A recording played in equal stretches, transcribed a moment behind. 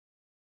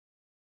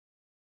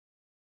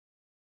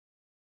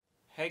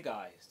Hey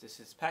guys, this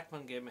is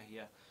Pacman Gamer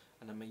here,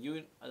 and I'm a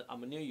new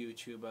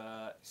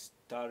YouTuber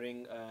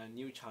starting a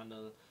new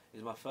channel.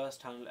 It's my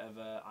first channel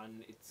ever,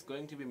 and it's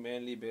going to be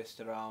mainly based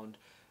around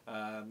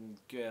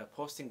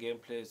posting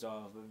gameplays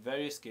of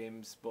various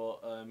games,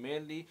 but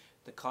mainly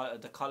the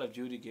Call of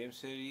Duty game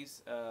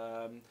series.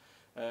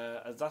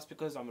 As that's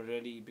because I'm a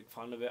really big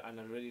fan of it, and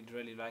I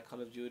really like Call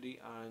of Duty,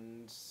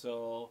 and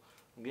so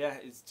yeah,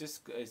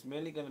 it's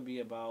mainly going to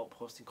be about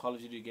posting Call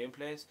of Duty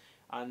gameplays.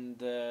 And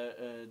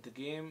the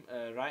game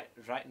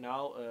right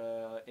now,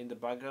 in the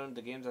background,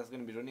 the games that's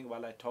going to be running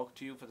while I talk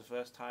to you for the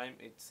first time,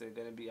 it's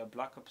going to be a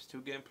Black Ops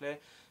 2 gameplay,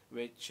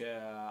 which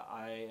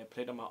I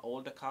played on my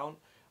old account,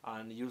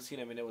 and you'll see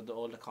in a minute what the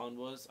old account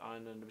was,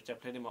 and which I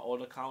played in my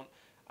old account.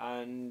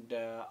 And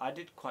I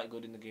did quite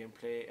good in the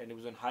gameplay, and it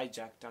was on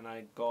hijacked, and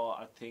I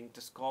got, I think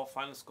the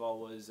final score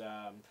was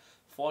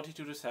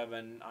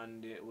 42-7,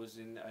 and it was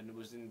in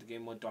the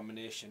game mode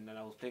domination, and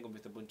I was playing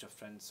with a bunch of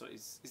friends. So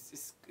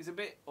it's a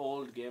bit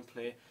old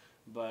gameplay,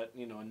 but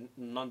you know,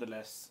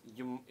 nonetheless,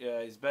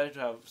 it's better to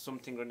have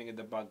something running in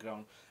the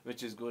background,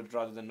 which is good,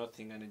 rather than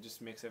nothing, and it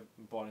just makes it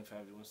boring for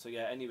everyone. So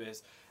yeah,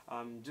 anyways,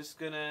 I'm just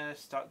gonna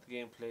start the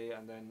gameplay,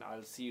 and then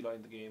I'll see you lot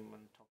in the game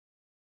and talk.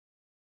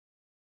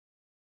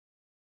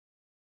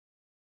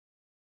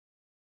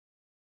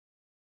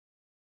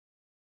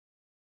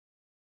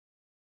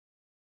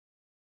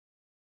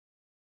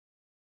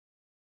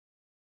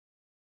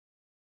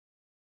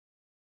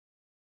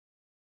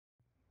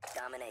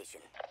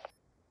 Domination.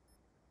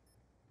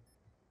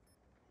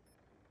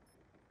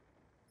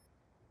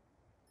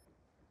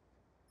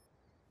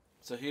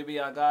 So here we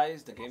are,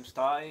 guys. The game's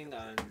starting,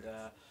 and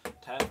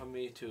time for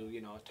me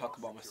to talk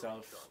about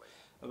myself.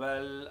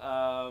 Well,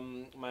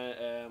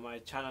 my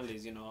channel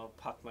is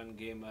Pacman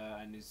Gamer,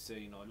 and it's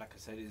like I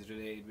said, is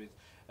related with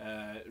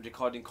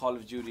recording Call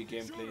of Duty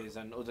gameplays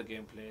and other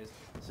gameplays.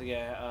 So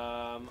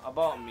yeah,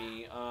 about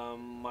me,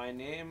 my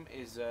name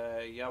is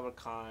Yawar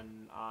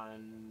Khan,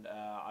 and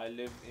I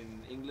live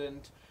in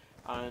England.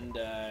 And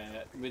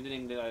within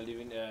England, I live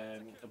in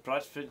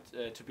Bradford,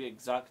 to be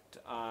exact,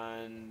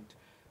 and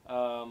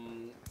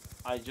um,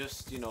 I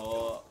just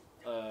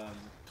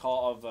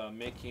thought of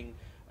making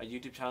a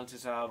YouTube channel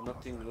since I have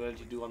nothing really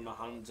to do on my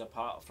hands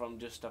apart from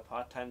just a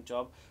part-time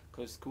job,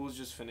 because school's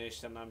just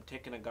finished and I'm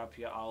taking a gap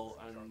year out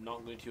and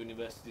not going to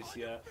university this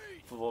year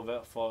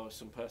for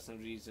some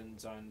personal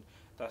reasons, and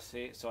that's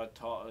it. So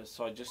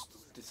I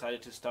just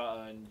decided to start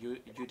a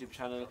YouTube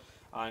channel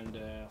and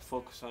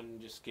focus on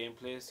just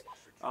gameplays.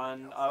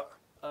 And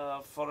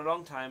for a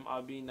long time,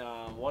 I've been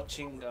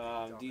watching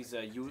these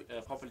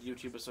popular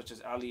YouTubers such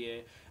as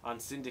Ali and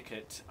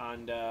Syndicate,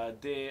 and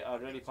they are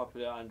really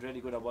popular and really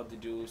good at what they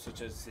do,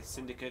 such as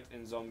Syndicate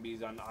in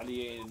zombies and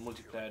Ali in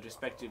multiplayer,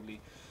 respectively.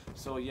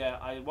 So yeah,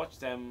 I watch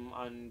them,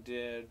 and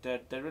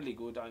they're really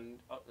good. And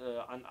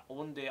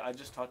one day I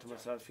just thought to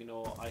myself,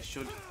 I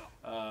should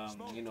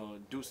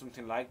do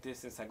something like this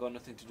since I got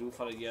nothing to do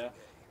for a year,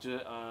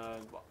 and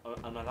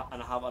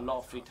I have a lot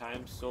of free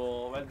time.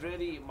 So, well,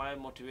 really, my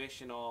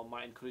motivation or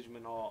my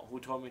encouragement, or who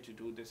told me to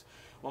do this,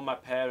 well, my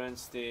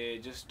parents, they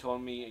just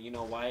told me,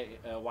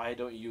 why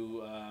don't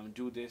you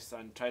do this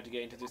and try to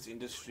get into this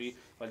industry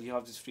while you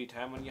have this free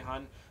time on your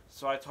hand.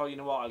 So I thought,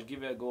 I'll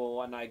give it a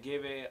go, and I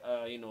gave it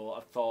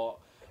a thought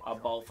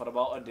for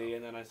about a day,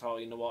 and then I thought,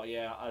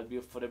 yeah, I'll be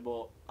up for it.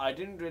 But I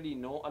didn't really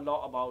know a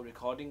lot about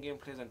recording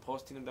gameplays and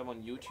posting them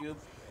on YouTube.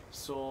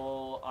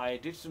 So I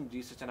did some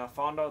research, and I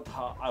found out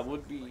that I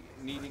would be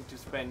needing to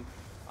spend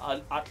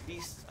at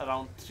least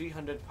around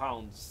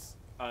 £300,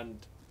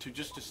 and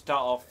to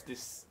start off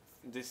this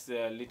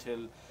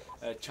little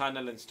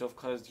channel and stuff,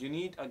 because you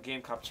need a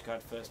game capture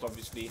card first,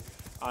 obviously,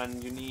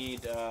 and you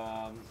need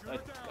a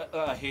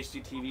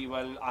HD TV.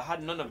 Well, I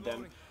had none of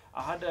them.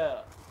 I had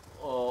a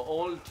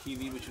old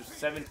TV which was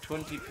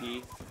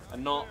 720p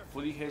and not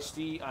fully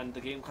HD, and the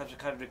game capture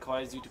card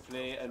requires you to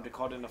play and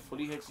record on a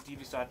fully HD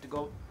TV. So I had to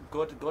go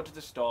to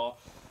the store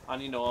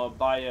and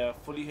buy a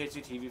fully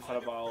HD TV for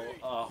about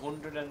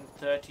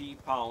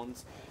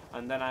 £130,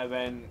 and then I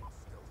went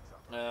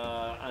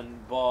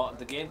and bought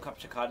the game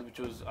capture card, which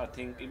was, I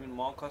think, even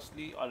more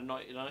costly. I don't know,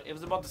 it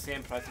was about the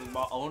same price. It was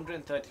about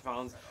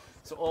 £130.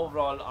 So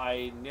overall,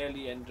 I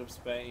nearly ended up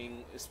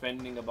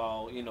spending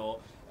about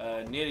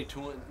nearly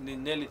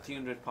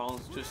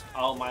 £300 just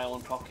out of my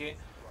own pocket.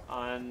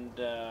 And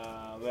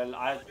well,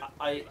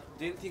 I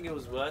didn't think it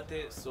was worth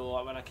it.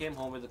 So when I came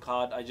home with the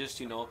card, I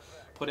just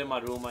put it in my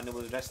room, and it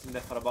was resting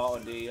there for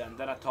about a day. And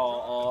then I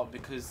thought, oh,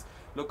 because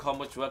look how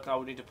much work I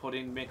would need to put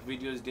in, make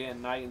videos day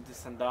and night and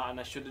this and that, and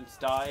I shouldn't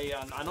die.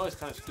 And I know it's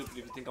kind of stupid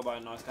if you think about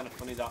it now. It's kind of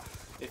funny that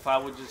if I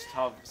would just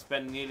have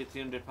spent nearly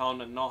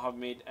 £300 and not have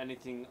made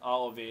anything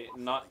out of it,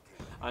 not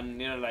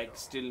and like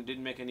still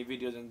didn't make any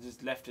videos and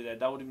just left it there,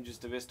 that would have been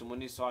just a waste of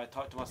money. So I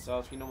thought to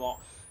myself, you know what,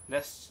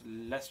 let's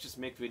just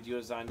make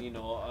videos, and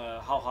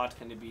how hard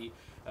can it be?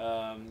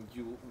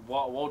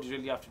 What would you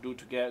really have to do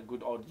to get a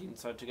good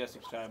audience or to get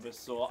subscribers?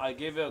 So I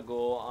gave it a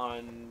go,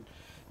 and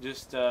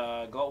just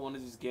got one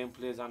of these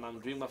gameplays, and I'm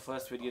doing my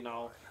first video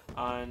now.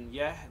 And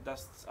yeah,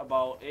 that's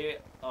about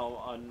it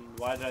on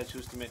why did I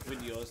choose to make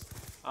videos.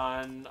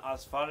 And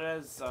as far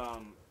as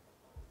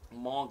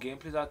more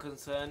gameplays are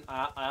concerned,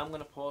 I am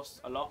gonna post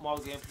a lot more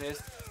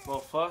gameplays. But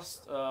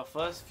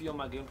first few of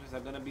my gameplays are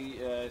gonna be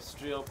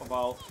straight up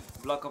about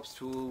Black Ops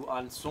 2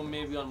 and some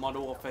maybe on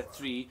Modern Warfare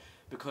 3,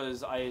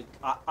 because I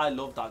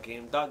love that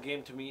game. That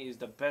game to me is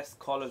the best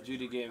Call of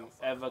Duty game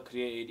ever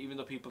created. Even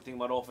though people think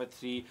Modern Warfare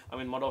 3, I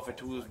mean Modern Warfare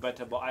 2 is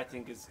better, but I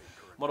think it's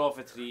Modern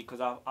Warfare 3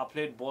 because I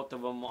played both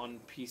of them on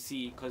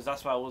PC, because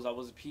that's why I was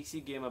a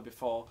PC gamer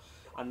before,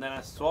 and then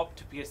I swapped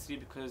to PS3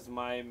 because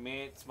my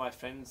mates, my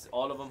friends,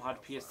 all of them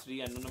had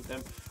PS3 and none of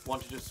them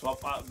wanted to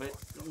swap out, but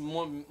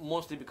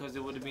mostly because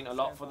it would have been a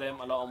lot for them,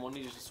 a lot of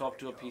money just to swap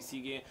to a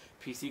PC game,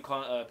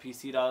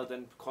 PC rather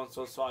than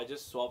console. So I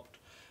just swapped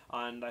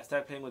and I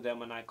started playing with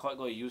them and I quite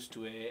got used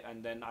to it.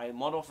 And then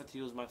Modern Warfare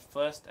 3 was my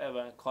first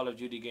ever Call of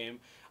Duty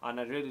game, and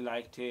I really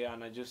liked it,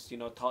 and I just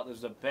thought it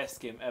was the best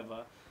game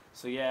ever.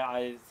 So yeah,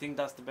 I think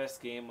that's the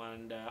best game,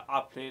 and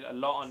I played a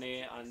lot on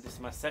it, and this is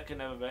my second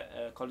ever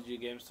Call of Duty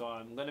game, so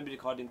I'm gonna be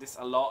recording this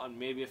a lot and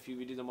maybe a few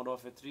videos on Modern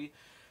Warfare 3.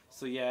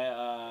 So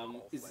yeah,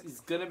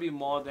 it's gonna be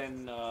more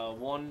than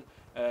one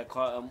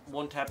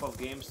type of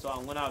game. So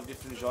I'm gonna have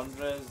different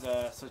genres,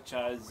 such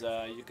as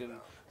you can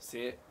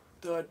say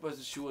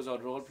third-person shooters or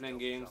role-playing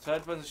games.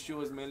 Third-person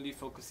shooters mainly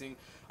focusing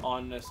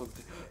on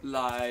something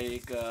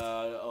like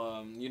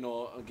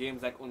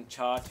games like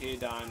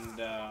Uncharted and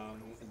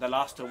The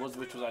Last of Us,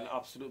 which was an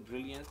absolute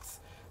brilliance.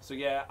 So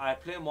yeah, I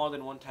play more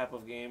than one type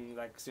of game.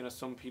 Like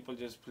some people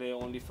just play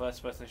only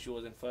first-person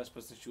shooters and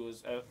first-person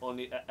shooters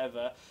only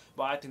ever,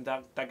 but I think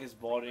that gets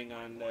boring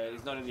and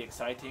it's not really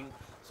exciting.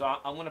 So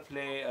I'm gonna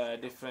play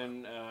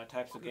different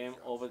types of game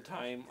over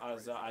time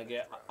as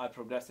I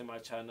progress in my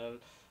channel,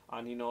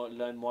 and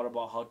learn more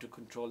about how to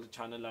control the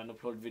channel and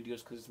upload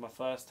videos, because it's my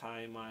first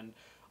time and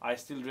I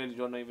still really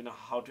don't even know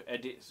how to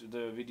edit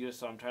the videos.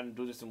 So I'm trying to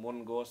do this in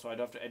one go so I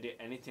don't have to edit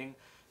anything.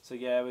 So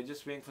yeah, we're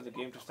just waiting for the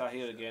game to start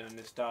here again, and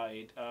it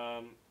started.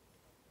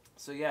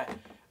 So yeah,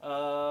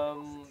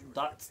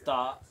 that's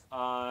that.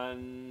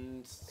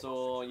 And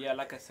so yeah,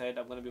 like I said,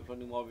 I'm gonna be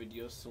uploading more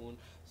videos soon.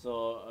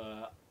 So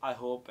I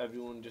hope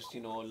everyone just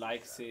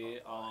likes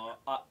it,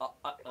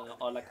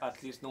 or like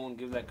at least no one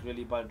gives like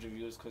really bad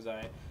reviews, because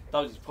that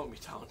would just put me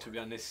down, to be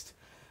honest.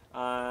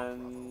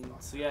 And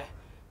so yeah,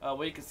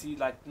 where you can see,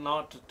 like,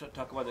 now to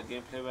talk about the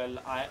gameplay. Well,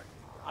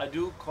 I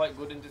do quite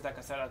good in this. Like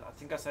I said, I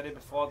think I said it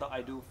before that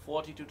I do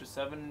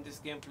 42-7 in this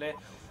gameplay.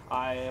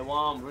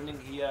 I'm running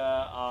here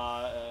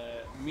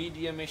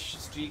medium-ish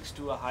streaks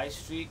to a high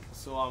streak.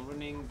 So I'm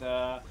running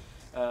the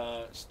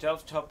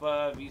stealth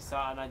chopper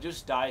Visa, and I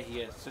just die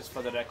here. Just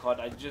for the record,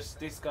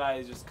 this guy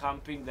is just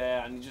camping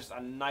there and he just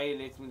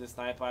annihilates me with the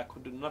sniper. I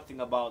could do nothing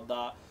about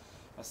that.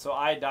 So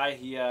I die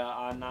here,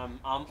 and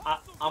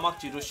I'm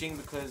actually rushing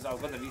because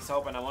I've got the Visa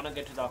up and I want to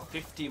get to the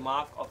 50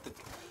 mark of the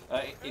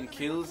in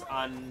kills,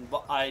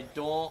 but I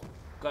don't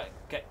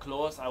get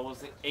close. I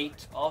was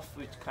 8 off,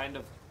 which kind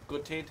of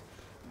gutted,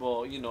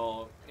 but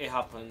it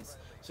happens.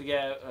 So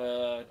yeah,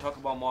 talk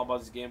about more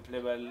about this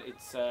gameplay. Well,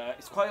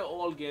 it's quite an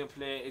old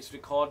gameplay. It's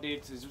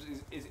recorded.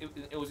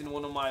 It was in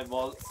one of my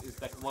vaults. It's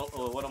like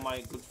one of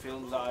my good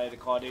films that I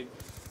recorded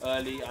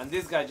early, and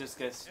this guy just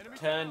gets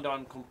turned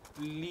on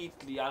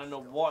completely. I don't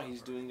know what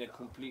he's doing, a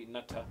complete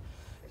nutter,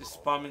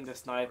 just spamming the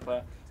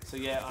sniper. So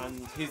yeah,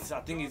 and I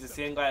think he's the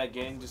same guy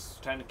again,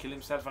 just trying to kill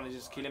himself, and I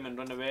just kill him and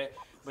run away.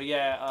 But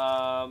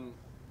yeah,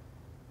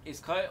 it's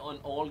quite an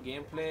old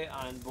gameplay,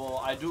 but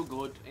I do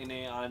good in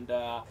it, and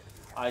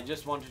I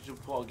just wanted to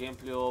put a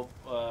gameplay up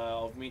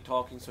of me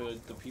talking so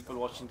the people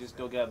watching this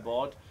don't get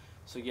bored.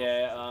 So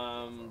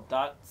yeah,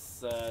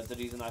 that's the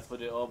reason I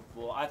put it up.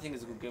 But I think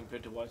it's a good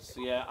gameplay to watch.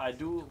 So yeah, I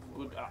do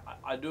good.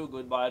 I do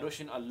good, but I rush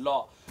in a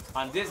lot.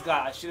 And this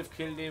guy, I should have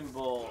killed him,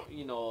 but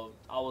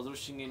I was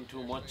rushing in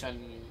too much, and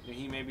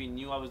he maybe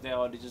knew I was there,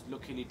 or he just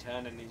luckily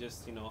turned and he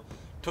just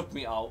took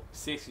me out.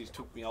 Seriously,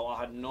 took me out.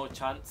 I had no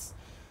chance.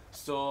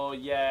 So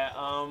yeah,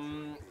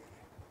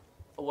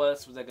 what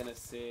else was I gonna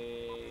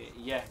say?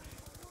 Yeah,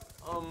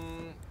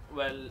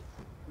 well,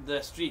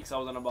 the streaks I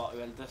was on about.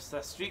 Well,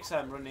 the streaks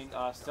I'm running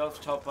are stealth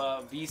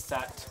chopper,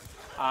 VSAT,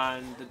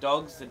 and the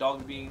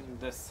dog being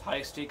this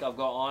high streak I've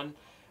got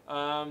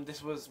on.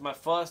 This was my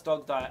first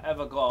dog that I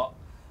ever got,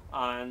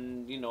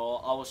 and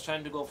I was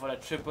trying to go for a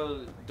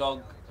triple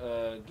dog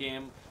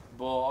game,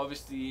 but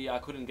obviously I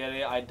couldn't get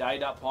it. I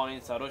died at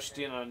points. I rushed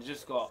in and I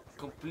just got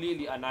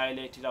completely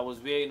annihilated. I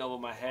was way in over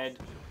my head,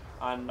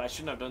 and I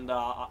shouldn't have done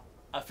that.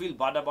 I feel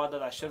bad about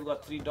that. I should have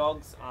got 3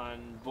 dogs,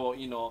 but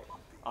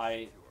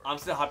I'm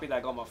still happy that I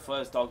got my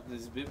first dog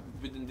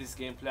within this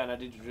gameplay, and I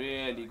did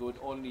really good.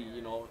 Only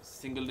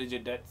single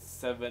digit deaths,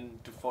 7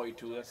 to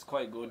 42. That's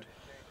quite good.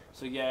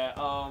 So yeah,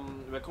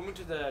 we're coming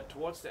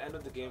towards the end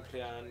of the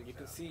gameplay, and you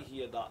can see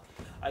here that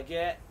I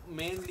get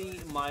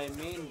my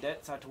main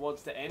deaths are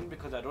towards the end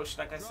because I rushed,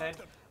 like I said,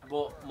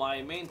 but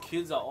my main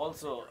kills are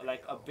also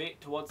like a bit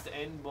towards the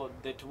end, but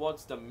they're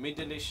towards the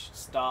middle-ish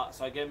start.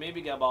 So I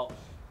maybe get about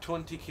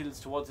 20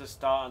 kills towards the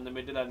start and the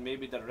middle, and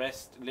maybe the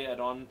rest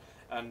later on,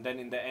 and then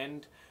in the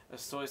end.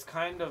 So it's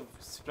kind of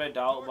spread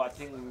out, but I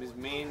think his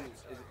main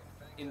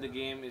in the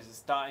game is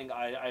starting.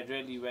 I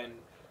really went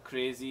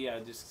crazy. I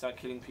just start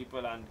killing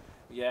people, and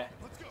yeah.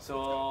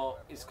 So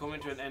it's coming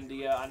to an end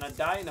here, and I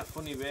die in a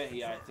funny way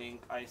here. I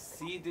think I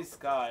see this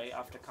guy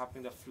after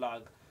capping the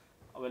flag.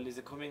 Well, is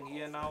it coming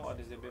here now, or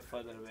is it a bit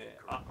further away?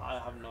 I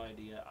have no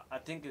idea. I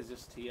think it's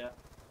just here.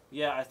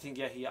 Yeah, I think,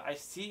 yeah, here. I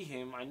see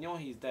him. I know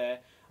he's there,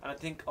 and I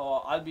think,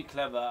 oh, I'll be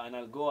clever and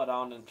I'll go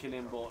around and kill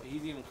him. But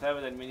he's even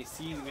clever than when he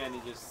sees me and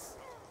he just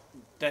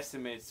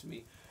decimates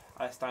me.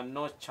 I stand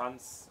no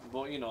chance.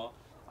 But you know,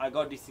 I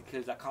got DC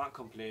kills. I can't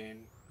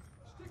complain.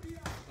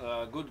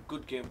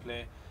 Good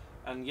gameplay.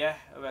 And yeah,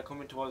 we're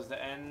coming towards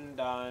the end,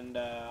 and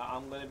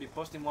I'm gonna be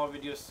posting more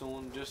videos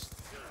soon. Just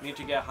need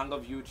to get a hang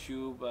of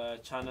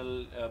YouTube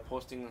channel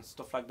posting and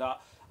stuff like that,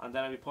 and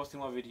then I'll be posting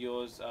more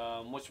videos,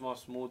 much more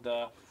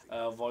smoother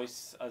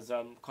voice, as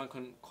I'm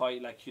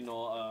quite like, you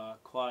know,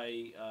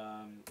 quite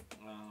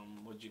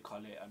what do you call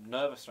it, I'm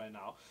nervous right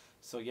now.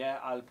 So yeah,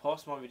 I'll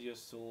post more videos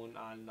soon,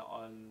 and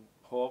on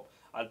hope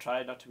I'll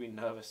try not to be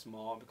nervous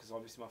more, because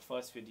obviously my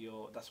first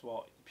video, that's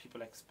what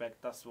people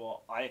expect, that's what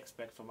I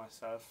expect for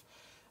myself.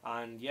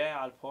 And yeah,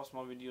 I'll post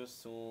more videos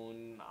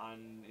soon,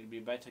 and it'll be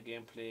better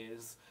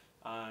gameplays,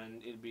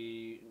 and it'll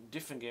be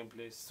different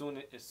gameplays soon.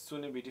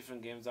 It'll be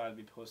different games I'll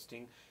be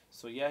posting.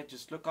 So yeah,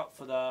 just look up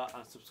for that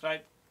and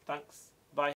subscribe. Thanks.